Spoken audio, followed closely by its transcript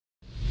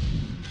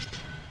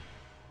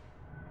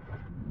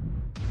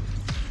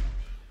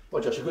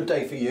Well, Josh, a good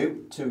day for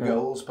you. 2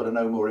 goals, but I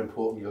know more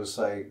important, you'll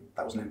say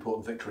that was an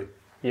important victory.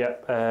 Yeah,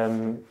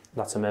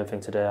 that's the main thing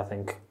today. I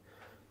think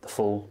the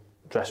full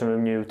dressing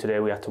room knew today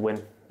we had to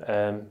win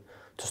to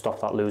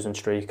stop that losing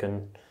streak,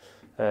 and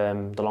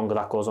the longer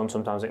that goes on,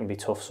 sometimes it can be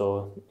tough.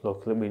 So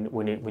look, we knew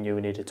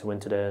we needed to win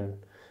today,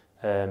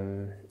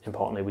 and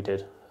importantly we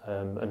did,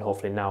 and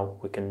hopefully now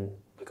we can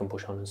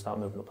push on and start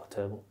moving up that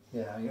table.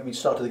 Yeah, I mean, you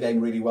started the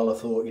game really well. I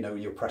thought, you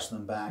were pressing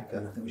them back,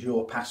 and I think it was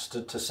your pass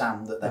to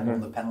Sam that then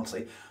won the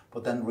penalty.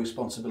 But then the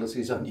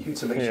responsibility is on you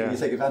to make sure you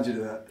take advantage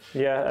of that.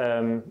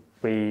 Yeah,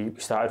 we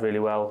started really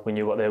well. We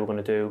knew what they were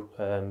going to do,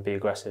 be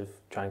aggressive,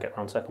 try and get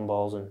around second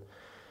balls, and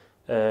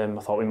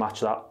I thought we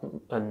matched that,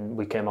 and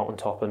we came out on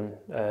top. And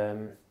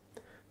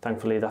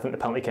thankfully, I think the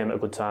penalty came at a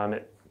good time.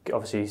 It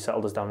obviously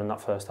settled us down in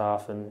that first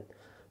half, and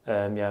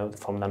yeah,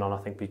 from then on,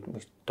 I think we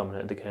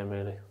dominated the game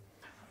really.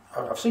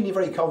 I've seen you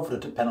very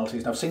confident at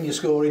penalties, and I've seen you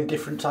score in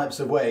different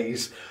types of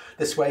ways.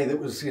 This way that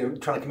was, trying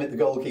to commit the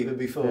goalkeeper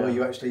before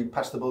you actually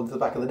passed the ball into the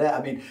back of the net.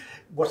 I mean,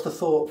 what's the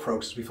thought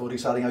process before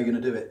deciding how you're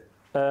going to do it?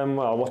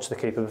 Well, I watch the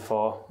keeper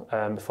before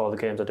the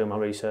games. I do my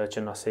research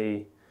and I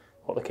see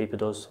what the keeper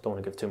does. I don't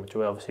want to give too much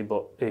away, obviously,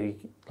 but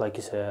like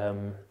you say,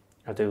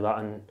 I do that,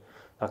 and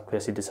that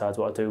basically decides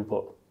what I do.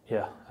 But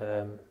yeah,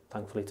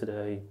 thankfully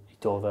today he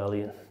dove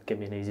early and gave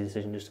me an easy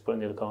decision just to put it in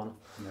the other corner.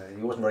 Yeah,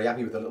 he wasn't very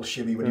happy with the little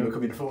shimmy when you were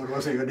coming forward,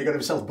 was he? And he got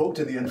himself booked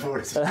in the end for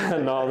it.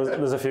 No,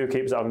 there's a few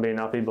keepers that haven't been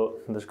happy,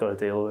 but they've just got to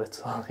deal with it.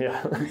 So,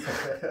 yeah.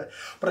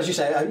 But as you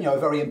say, a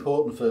very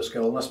important first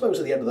goal. And I suppose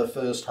at the end of the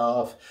first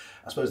half,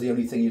 I suppose the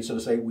only thing you'd sort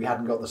of say, we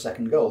hadn't got the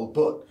second goal,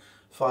 but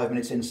 5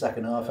 minutes in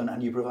second half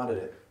and you provided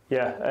it.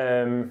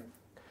 Yeah,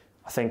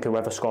 I think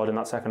whoever scored in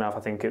that second half, I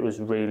think it was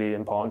really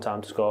important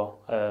time to score.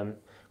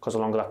 Because the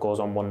longer that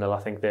goes on 1-0,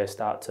 I think they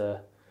start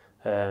to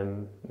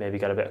maybe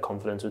get a bit of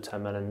confidence with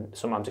 10 men, and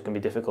sometimes it can be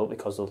difficult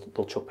because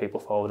they'll chuck people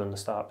forward and they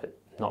start but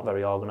not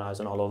very organised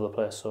and all over the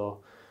place. So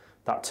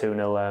that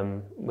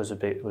 2-0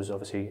 was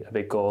obviously a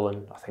big goal,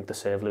 and I think the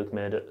save Luke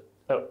made it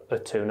at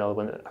 2-0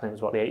 when I think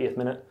it was the 80th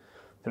minute.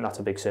 I think that's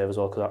a big save as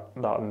well, because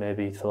that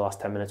maybe for the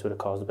last 10 minutes would have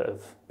caused a bit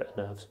of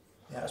nerves.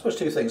 Yeah, I suppose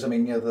 2 things. I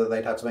mean,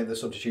 they'd had to make the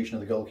substitution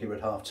of the goalkeeper at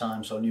half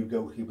time, so a new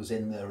goalkeeper was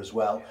in there as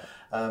well.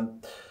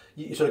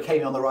 You sort of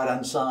came on the right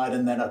hand side,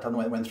 and then I don't know,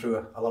 it went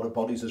through a lot of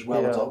bodies as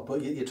well. Yeah.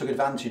 But you took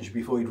advantage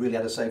before you'd really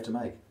had a save to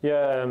make.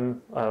 Yeah,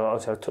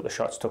 obviously I took the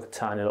shots, took a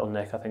tiny little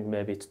nick. I think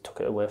maybe it took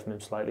it away from him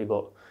slightly,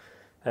 but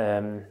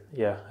when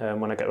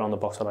I get around the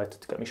box, I like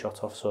to get my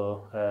shots off.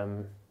 So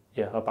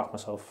yeah, I back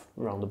myself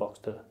around the box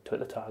to hit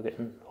the target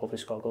and hopefully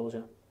score goals.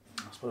 Yeah.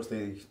 I suppose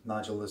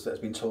Nigel has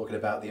been talking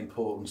about the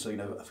importance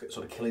of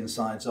sort of killing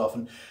sides off,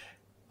 and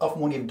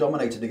often when you've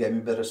dominated a game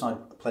in better side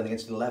playing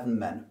against 11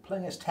 men,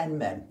 playing against 10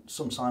 men,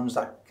 sometimes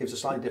that gives a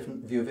slightly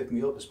different view of it from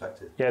your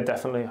perspective. Yeah,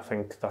 definitely. I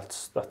think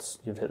that's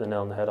you've hit the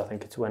nail on the head. I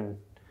think it's when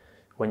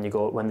they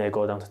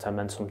go down to 10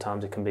 men,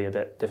 sometimes it can be a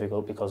bit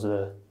difficult because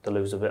they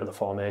lose a bit of the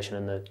formation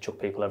and they chuck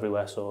people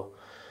everywhere. So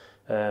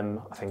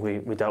I think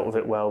we dealt with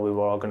it well. We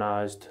were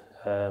organised,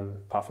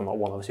 apart from that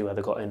one obviously where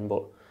they got in,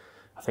 but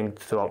I think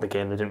throughout the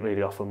game they didn't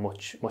really offer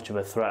much of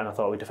a threat, and I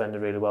thought we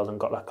defended really well and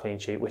got that clean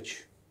sheet,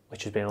 which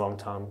has been a long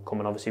time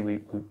coming. Obviously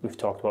we've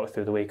talked about it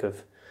through the week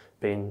of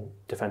being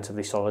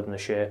defensively solid in the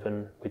shape,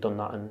 and we've done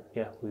that, and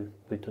yeah,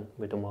 we've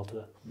done well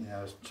today. Yeah,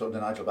 I was talking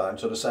to Nigel about it. I'm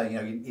sort of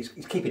saying, he's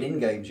keeping in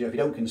games. If you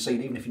don't concede,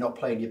 even if you're not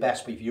playing your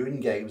best, but if you're in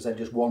games, then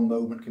just one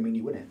moment can mean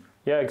you winning.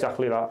 Yeah,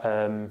 exactly that.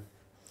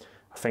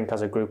 I think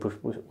as a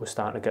group we're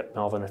starting to get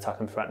more of an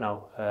attacking threat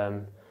now.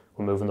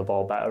 We're moving the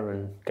ball better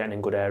and getting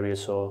in good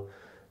areas, so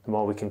the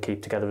more we can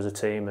keep together as a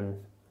team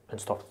and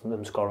stop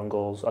them scoring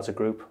goals as a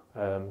group,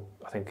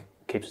 I think it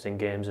keeps us in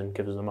games and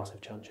gives us a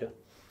massive chance. Yeah.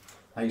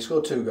 Now you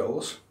scored 2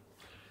 goals.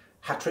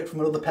 Hat-trick from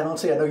another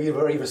penalty. I know you're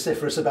very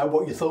vociferous about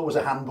what you thought was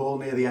a handball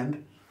near the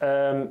end.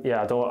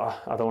 Yeah, I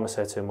don't want to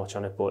say too much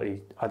on it, but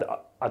it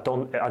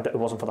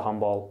wasn't for the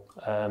handball.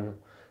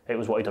 It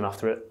was what he done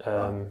after it.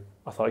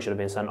 I thought he should have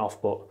been sent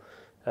off, but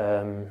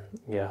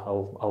yeah,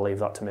 I'll leave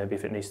that to maybe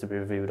if it needs to be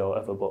reviewed or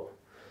whatever. But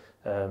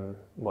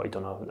what he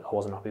done, I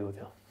wasn't happy with.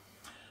 Yeah.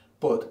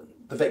 But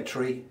the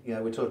victory, we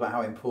talked about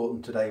how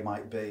important today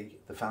might be.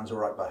 The fans were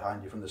right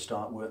behind you from the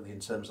start, weren't they,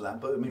 in terms of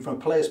that? But I mean, from a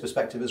player's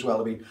perspective as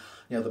well, I mean,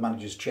 the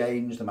managers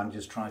changed, the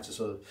managers tried to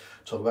sort of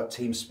talk about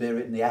team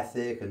spirit and the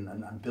ethic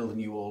and building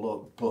you all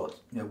up.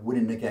 But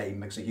winning the game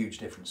makes a huge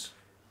difference.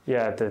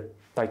 Yeah,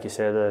 like you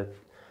say,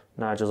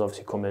 Nigel's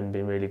obviously come in,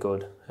 been really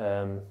good.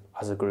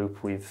 As a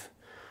group, we've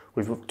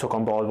took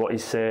on board what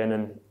he's saying,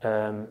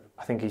 and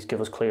I think he's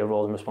given us clear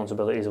roles and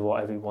responsibilities of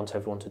what he wants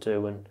everyone to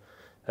do. And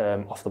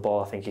off the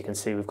ball, I think you can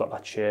see we've got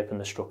that shape and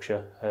the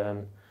structure,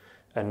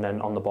 and then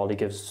on the ball he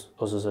gives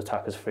us as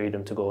attackers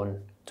freedom to go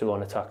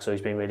and attack. So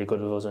he's been really good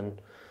with us,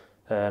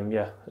 and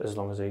yeah, as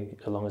long as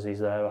he's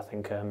there, I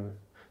think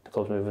the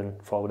club's moving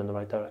forward in the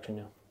right direction.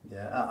 Yeah.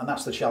 Yeah, and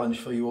that's the challenge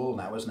for you all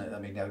now, isn't it? I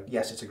mean,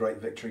 yes, it's a great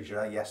victory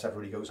today. Yes,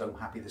 everybody goes home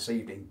happy this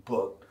evening,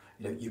 but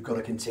you've got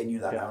to continue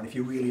that now. And if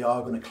you really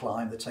are going to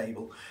climb the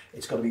table,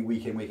 it's got to be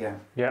week in, week out.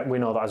 Yeah, we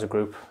know that as a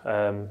group.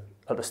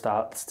 At the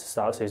start of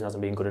the season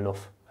hasn't been good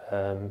enough.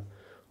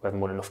 We haven't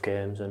won enough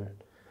games, and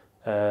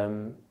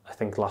I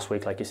think last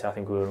week, like you said, I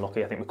think we were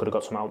unlucky. I think we could have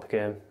got some out of the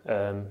game.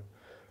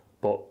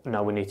 But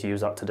now we need to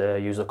use that today,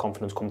 use the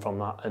confidence come from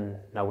that, and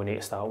now we need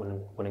to start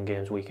winning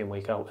games week in,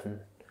 week out.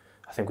 And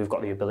I think we've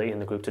got the ability in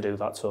the group to do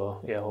that.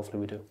 So yeah, hopefully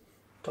we do.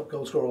 Top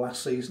goal scorer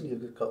last season.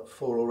 You've got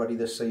 4 already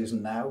this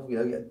season now. You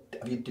know,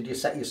 did you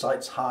set your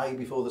sights high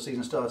before the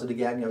season started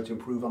again? You know, to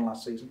improve on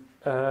last season.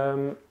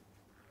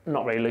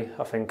 Not really.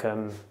 I think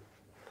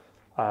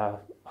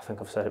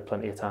I've said it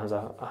plenty of times.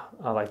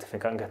 I like to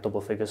think I can get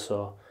double figures.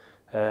 So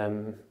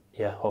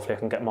yeah, hopefully I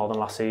can get more than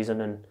last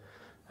season, and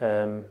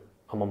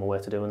I'm on my way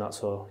to doing that.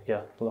 So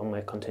yeah, long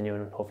way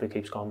continuing, and hopefully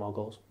keep scoring more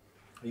goals.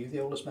 Are you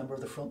the oldest member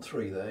of the front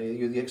 3 there? Are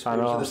you the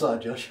experience of the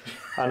side, Josh?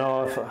 I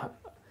know.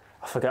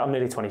 I forget I'm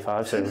nearly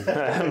 25 soon.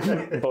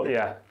 But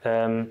yeah,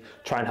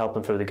 try and help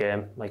them through the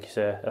game. Like you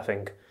say, I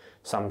think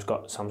Sam's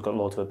got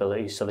loads of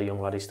ability. He's still a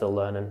young lad. He's still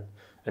learning,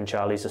 and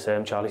Charlie's the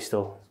same. Charlie's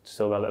still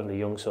relatively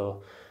young.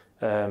 So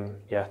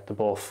yeah, they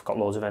both got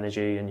loads of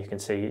energy, and you can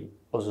see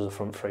us as a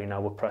front 3 now.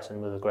 We're pressing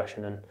with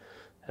aggression,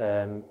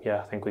 and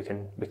yeah, I think we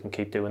can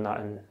keep doing that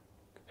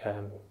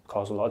and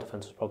cause a lot of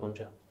defensive problems.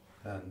 Yeah.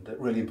 And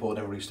really important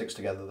everybody sticks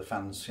together, the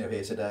fans here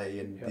today,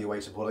 and the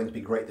away support. I think it's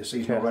been great this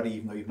season already,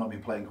 even though you've not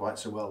been playing quite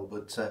so well,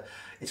 but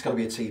it's got to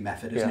be a team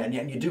effort, isn't it?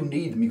 And you do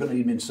need them. You're going to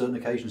need them in certain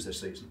occasions this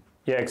season.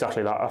 Yeah,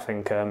 exactly that. I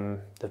think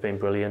they've been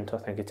brilliant. I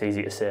think it's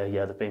easy to say,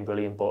 yeah, they've been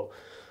brilliant, but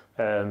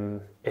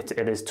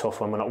it is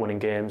tough when we're not winning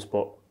games,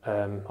 but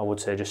I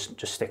would say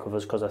just stick with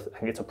us, because I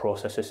think it's a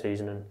process this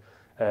season,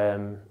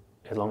 and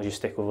as long as you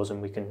stick with us,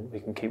 and we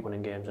can keep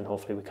winning games, and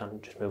hopefully we can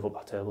just move up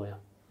that table. Yeah.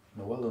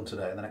 Well done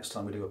today, and the next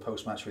time we do a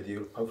post-match with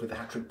you, hopefully the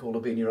hat-trick ball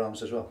will be in your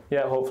arms as well.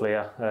 Yeah, hopefully,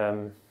 yeah.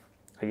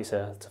 Like you say,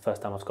 it's the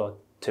first time I've scored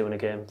 2 in a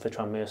game for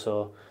Tranmere,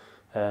 so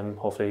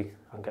hopefully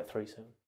I can get 3 soon.